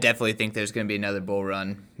 I definitely think there's going to be another bull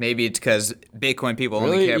run. Maybe it's because Bitcoin people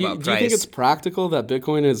Really? only care about price. Do you think it's practical that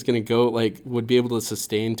Bitcoin is going to go like would be able to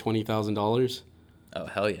sustain $20,000? Oh,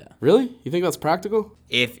 hell yeah. Really? You think that's practical?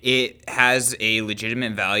 If it has a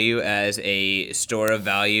legitimate value as a store of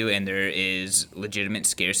value and there is legitimate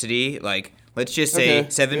scarcity, like let's just say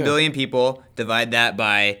 7 billion people, divide that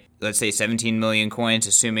by, let's say 17 million coins,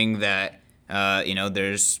 assuming that,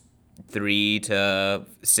 there's 3 to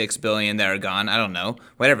 6 billion that are gone. I don't know.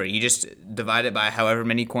 Whatever. You just divide it by however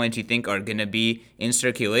many coins you think are going to be in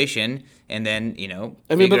circulation, and then,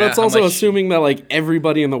 I mean, but that's also assuming that, like,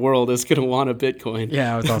 everybody in the world is going to want a Bitcoin.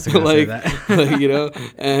 Yeah, I was also going to say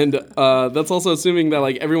that. And that's also assuming that,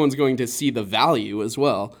 like, everyone's going to see the value as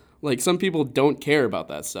well. Like, some people don't care about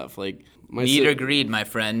that stuff. Like, need or greed, my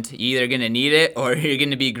friend. You're either going to need it or you're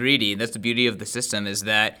going to be greedy. That's the beauty of the system, is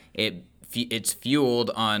that it's fueled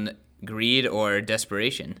on greed or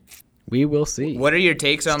desperation. We will see. What are your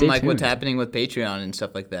takes on Stay like tuned. what's happening with Patreon and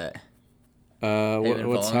stuff like that?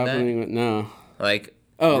 What's happening with no? Like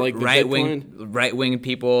like right wing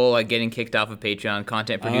people like getting kicked off of Patreon,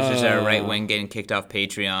 content producers that are right wing getting kicked off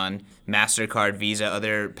Patreon, MasterCard, Visa,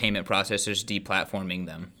 other payment processors deplatforming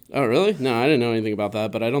them. Oh really? No, I didn't know anything about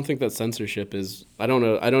that. But I don't think that censorship is. I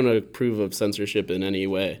don't approve of censorship in any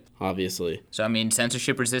way. Obviously. So I mean,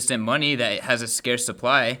 censorship resistant money that has a scarce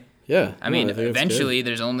supply. Yeah. I mean, eventually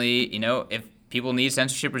there's only if people need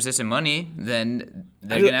censorship resistant money, then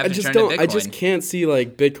they're gonna have to turn to Bitcoin. I just can't see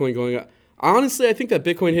like Bitcoin going up. Honestly, I think that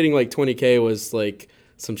Bitcoin hitting like 20K was like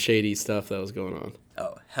some shady stuff that was going on.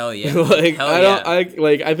 Oh hell yeah! I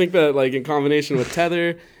think that like in combination with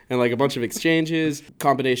Tether and like a bunch of exchanges,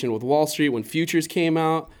 combination with Wall Street when futures came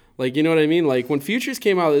out. Like, you know what I mean? Like, when futures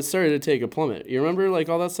came out, it started to take a plummet. You remember, like,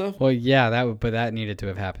 all that stuff? Well, yeah, but that needed to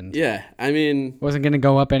have happened. Yeah, I mean... It wasn't going to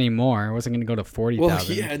go up anymore. It wasn't going to go to 40,000.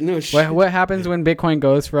 Well, yeah, no shit. What happens when Bitcoin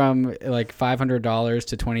goes from, like, $500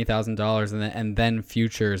 to $20,000 and then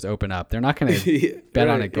futures open up? They're not going to bet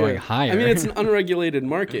on it going higher. I mean, it's an unregulated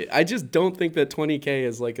market. I just don't think that 20K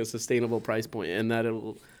is, like, a sustainable price point and that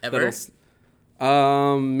it'll... Ever?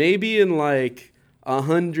 Maybe in, like,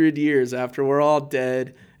 100 years after we're all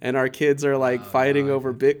dead... And our kids are like fighting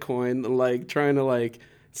over Bitcoin, like trying to like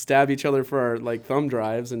stab each other for our like thumb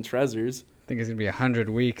drives and Trezors. I think it's gonna be 100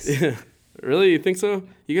 weeks. Really? You think so?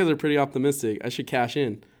 You guys are pretty optimistic. I should cash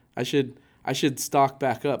in. I should stock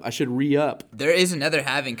back up. I should re-up. There is another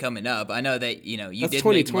halving coming up. I know that you That's did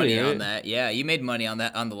make money on that. Yeah, you made money on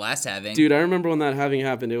that on the last halving. Dude, I remember when that halving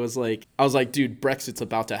happened. It was like I was like, dude, Brexit's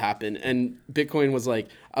about to happen, and Bitcoin was like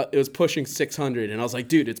it was pushing 600, and I was like,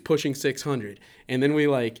 dude, it's pushing 600, and then we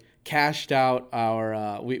like cashed out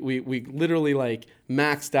our we literally like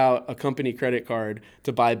maxed out a company credit card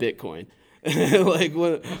to buy Bitcoin. Like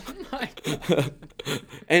what?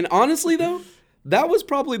 And honestly though, that was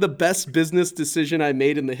probably the best business decision I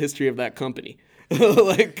made in the history of that company.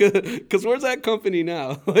 Like, cause where's that company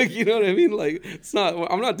now? Like, you know what I mean? Like,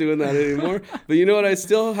 I'm not doing that anymore. But you know what? I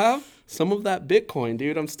still have some of that Bitcoin,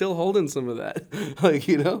 dude. I'm still holding some of that. Like,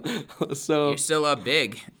 so you're still up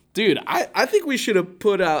big. Dude, I think we should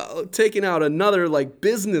have taken out another like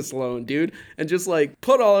business loan, dude, and just like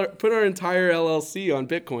put our entire LLC on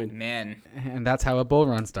Bitcoin. Man, and that's how a bull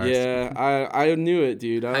run starts. Yeah, I knew it,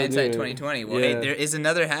 dude. Hindsight 2020. Well, hey, there is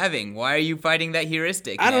another halving. Why are you fighting that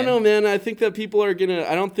heuristic? I don't know, man. I think that people are gonna.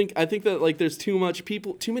 I think that like there's too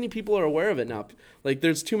many people are aware of it now. Like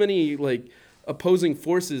there's too many like opposing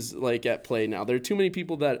forces like at play now. There are too many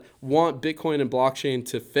people that want Bitcoin and blockchain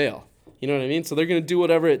to fail. You know what I mean? So they're going to do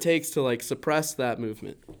whatever it takes to like suppress that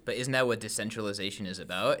movement. But isn't that what decentralization is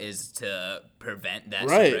about? Is to prevent that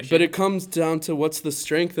Right, suppression. but it comes down to what's the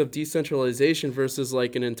strength of decentralization versus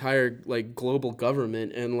like an entire like global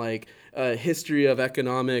government and like a history of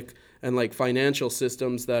economic and like financial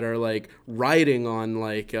systems that are like riding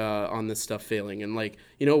on this stuff failing. And like,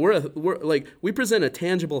 you know, we're like, we present a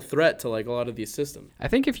tangible threat to like a lot of these systems. I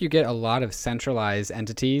think if you get a lot of centralized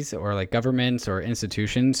entities or like governments or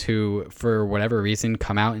institutions who, for whatever reason,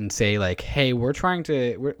 come out and say like, hey, we're going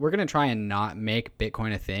to try and not make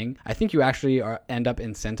Bitcoin a thing, I think you actually end up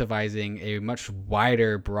incentivizing a much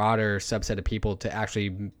wider, broader subset of people to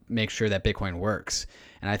actually make sure that Bitcoin works.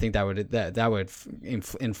 And I think that would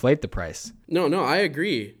inflate the price. No, I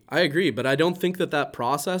agree. But I don't think that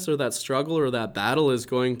process or that struggle or that battle is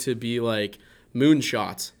going to be like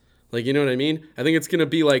moonshots. Like, you know what I mean? I think it's going to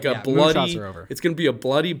be like it's going to be a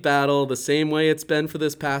bloody battle the same way it's been for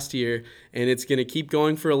this past year. And it's going to keep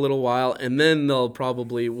going for a little while. And then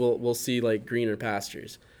we'll see like greener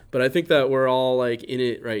pastures. But I think that we're all like in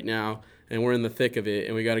it right now and we're in the thick of it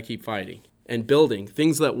and we got to keep fighting and building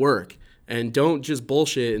things that work. And don't just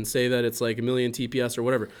bullshit and say that it's like a million TPS or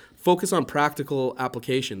whatever. Focus on practical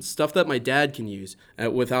applications, stuff that my dad can use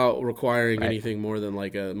without requiring anything more than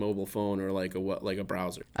like a mobile phone or like a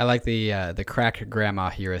browser. I like the crack grandma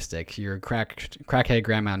heuristic. Your crackhead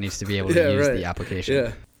grandma needs to be able to use the application.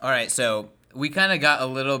 Yeah. All right, so we kind of got a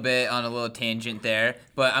little bit on a little tangent there,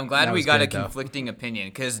 but I'm glad we got a conflicting opinion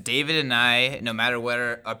because David and I, no matter what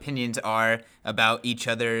our opinions are about each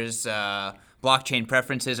other's blockchain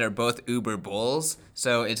preferences, are both uber bulls.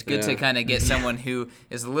 So it's good to kind of get someone who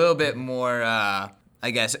is a little bit more, I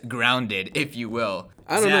guess, grounded, if you will.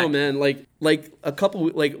 I don't know, man. Like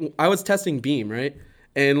I was testing Beam, right?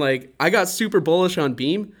 And like I got super bullish on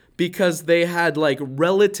Beam because they had like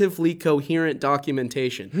relatively coherent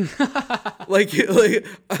documentation. like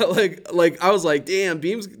I was like, damn,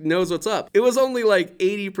 Beam knows what's up. It was only like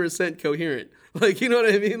 80% coherent. Like, you know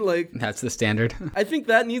what I mean? Like that's the standard. I think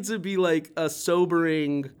that needs to be like a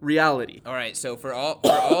sobering reality. All right, so for all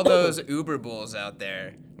those Uber bulls out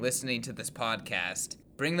there listening to this podcast,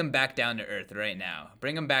 bring them back down to earth right now.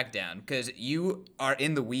 Bring them back down because you are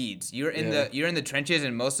in the weeds. You're in the trenches,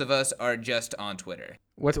 and most of us are just on Twitter.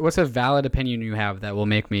 What's a valid opinion you have that will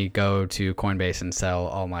make me go to Coinbase and sell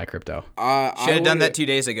all my crypto? Should have done that 2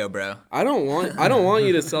 days ago, bro. I don't want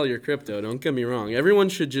you to sell your crypto. Don't get me wrong. Everyone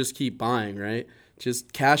should just keep buying, right?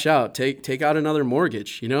 Just cash out. Take out another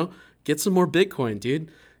mortgage, you know? Get some more Bitcoin,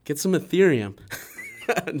 dude. Get some Ethereum.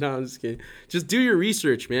 No, I'm just kidding. Just do your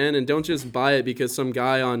research, man, and don't just buy it because some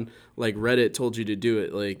guy on like Reddit told you to do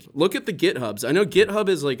it. Like, look at the GitHubs. I know GitHub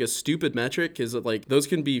is like a stupid metric because like those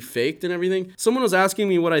can be faked and everything. Someone was asking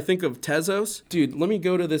me what I think of Tezos. Dude, let me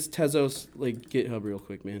go to this Tezos like GitHub real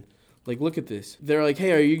quick, man. Like, look at this. They're like,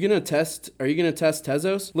 hey, are you gonna test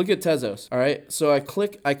Tezos? Look at Tezos. All right. So I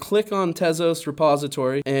click on Tezos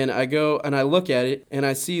repository and I go and I look at it and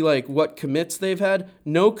I see like what commits they've had.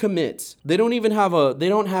 No commits. They don't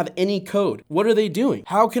have any code. What are they doing?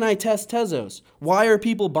 How can I test Tezos? Why are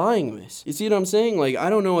people buying this? You see what I'm saying? Like, I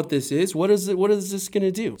don't know what this is. What is this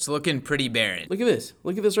gonna do? It's looking pretty barren. Look at this.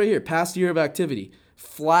 Look at this right here. Past year of activity.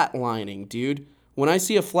 Flatlining, dude. When I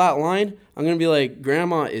see a flat line, I'm going to be like,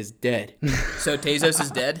 Grandma is dead. So Tezos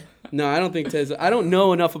is dead? No, I don't think Tezos. I don't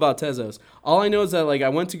know enough about Tezos. All I know is that like I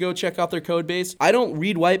went to go check out their code base. I don't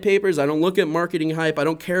read white papers. I don't look at marketing hype. I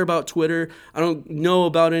don't care about Twitter. I don't know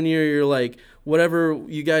about any of your like whatever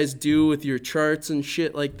you guys do with your charts and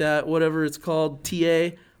shit like that, whatever it's called, TA.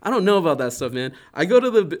 I don't know about that stuff, man. I go to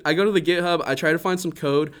the GitHub. I try to find some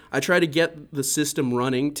code. I try to get the system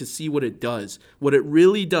running to see what it does, what it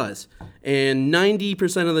really does. And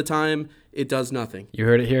 90% of the time, it does nothing. You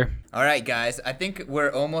heard it here. All right, guys. I think we're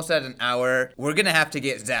almost at an hour. We're gonna have to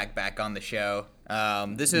get Zach back on the show.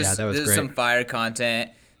 This is some fire content.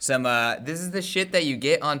 This is the shit that you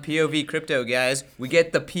get on POV Crypto, guys. We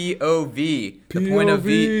get the POV, the point of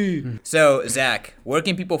view. So, Zach, where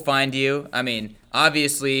can people find you? I mean,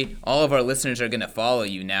 obviously, all of our listeners are gonna follow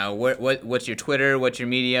you now. What's your Twitter? What's your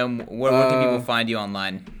Medium? Where can people find you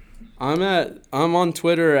online? I'm on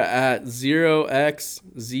Twitter at 0xZAK.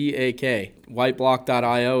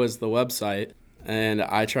 Whiteblock.io is the website, and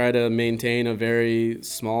I try to maintain a very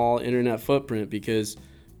small internet footprint because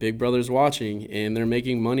Big Brother's watching, and they're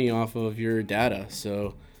making money off of your data.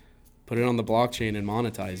 So put it on the blockchain and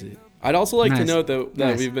monetize it. I'd also like to note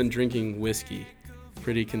that we've been drinking whiskey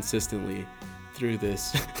pretty consistently through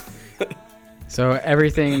this. So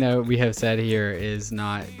everything that we have said here is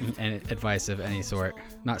not advice of any sort,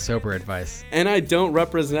 not sober advice. And I don't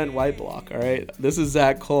represent Whiteblock, all right? This is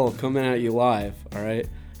Zach Cole coming at you live, all right?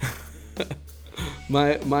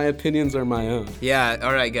 My opinions are my own. Yeah,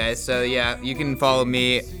 all right, guys. So, yeah, you can follow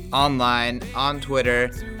me online on Twitter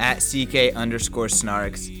at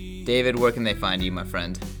CK_snarks. David, where can they find you, my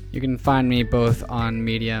friend? You can find me both on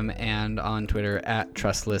Medium and on Twitter at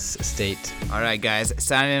Trustless State. All right, guys,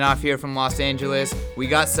 signing off here from Los Angeles. We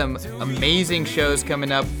got some amazing shows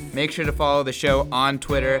coming up. Make sure to follow the show on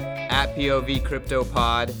Twitter at POV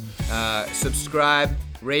CryptoPod. Subscribe,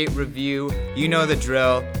 rate, review. You know the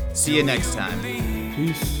drill. See you next time.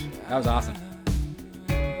 Peace. That was awesome.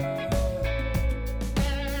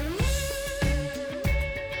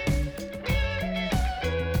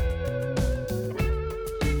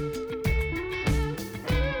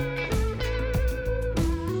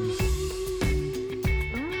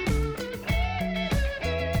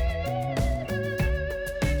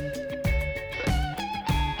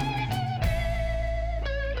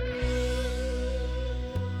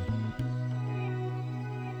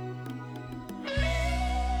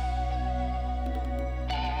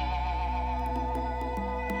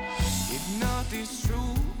 If nothing's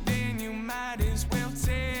true, then you might as well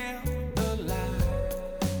tell a lie.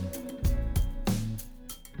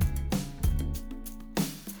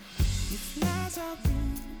 If lies are true,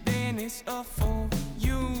 then it's up for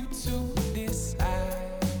you to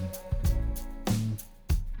decide.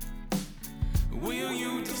 Will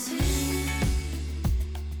you deceive?